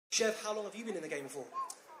Chev, how long have you been in the game for?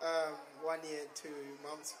 1 year, 2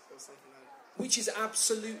 months or something like that. Which is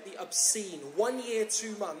absolutely obscene. 1 year,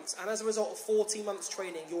 2 months, and as a result of 14 months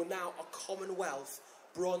training, you're now a Commonwealth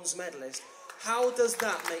bronze medalist. How does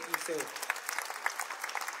that make you feel?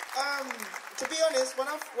 To be honest, when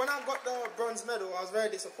I got the bronze medal, I was very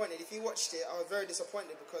disappointed. If you watched it, I was very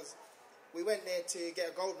disappointed because we went there to get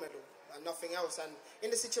a gold medal and nothing else. And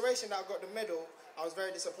in the situation that I got the medal, I was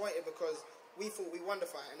very disappointed because we thought we won the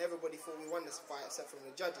fight and everybody thought we won this fight except from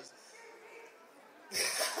the judges.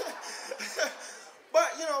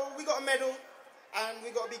 But, you know, we got a medal and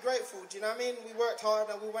we got to be grateful, do you know what I mean? We worked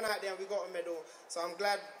hard and we went out there and we got a medal. So I'm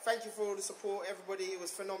glad, thank you for all the support, everybody, it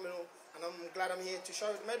was phenomenal. And I'm glad I'm here to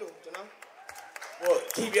show the medal, do you know? Well,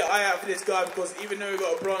 keep your eye out for this guy because even though he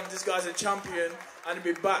got a bronze, this guy's a champion and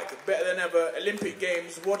he'll be back better than ever. Olympic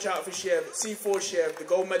Games, watch out for Chev, C4 Chev, the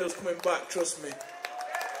gold medal's coming back, trust me.